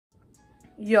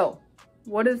Yo,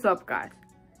 what is up, guys?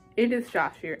 It is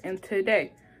Josh here, and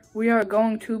today we are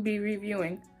going to be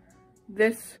reviewing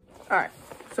this. Alright,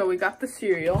 so we got the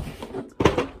cereal,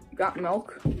 we got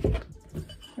milk, and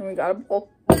we got a bowl.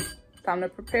 Time to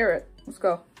prepare it. Let's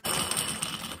go.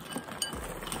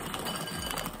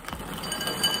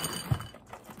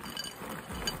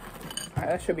 Alright,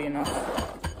 that should be enough.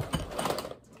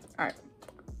 Alright,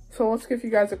 so let's give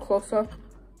you guys a close-up.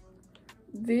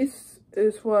 This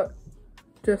is what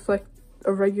just like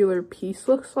a regular piece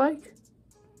looks like.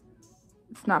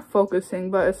 It's not focusing,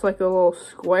 but it's like a little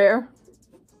square.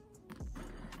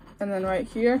 And then right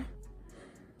here,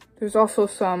 there's also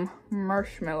some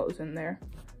marshmallows in there.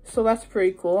 So that's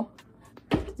pretty cool.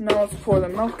 Now let's pour the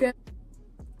milk in.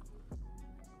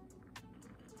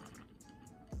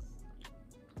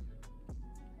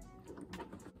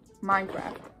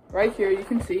 Minecraft. Right here you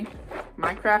can see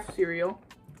Minecraft cereal.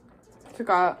 It's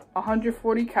got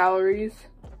 140 calories,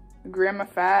 a gram of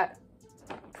fat,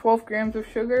 12 grams of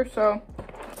sugar, so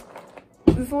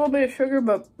there's a little bit of sugar,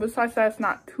 but besides that, it's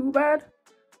not too bad.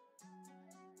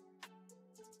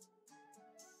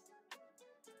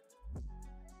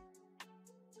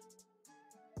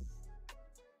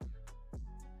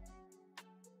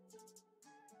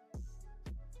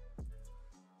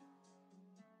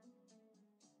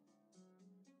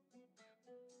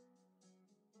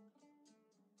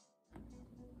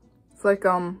 It's like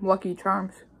Lucky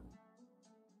Charms.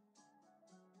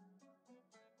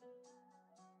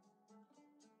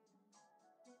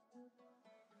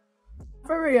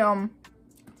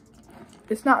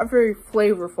 It's not very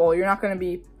flavorful. You're not gonna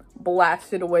be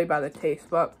blasted away by the taste,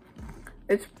 but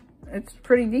it's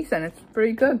pretty decent. It's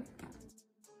pretty good.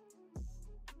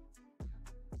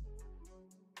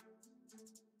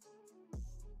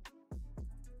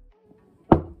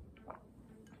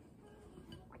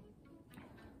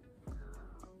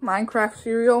 Minecraft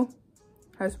cereal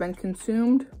has been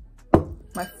consumed.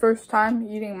 My first time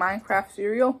eating Minecraft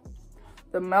cereal.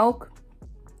 The milk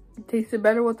tasted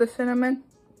better with the cinnamon.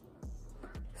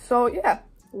 So yeah,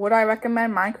 would I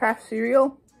recommend Minecraft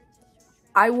cereal?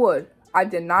 I would. I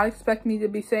did not expect me to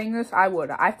be saying this. I would.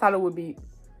 I thought it would be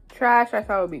trash. I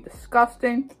thought it would be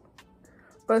disgusting.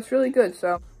 But it's really good.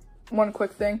 So one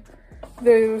quick thing.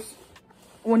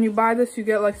 When you buy this, you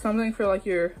get like something for like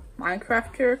your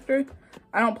Minecraft character.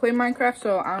 I don't play Minecraft,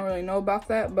 so I don't really know about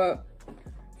that, but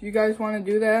if you guys want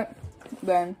to do that,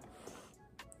 then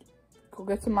go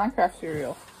get some Minecraft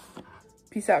cereal.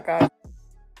 Peace out, guys.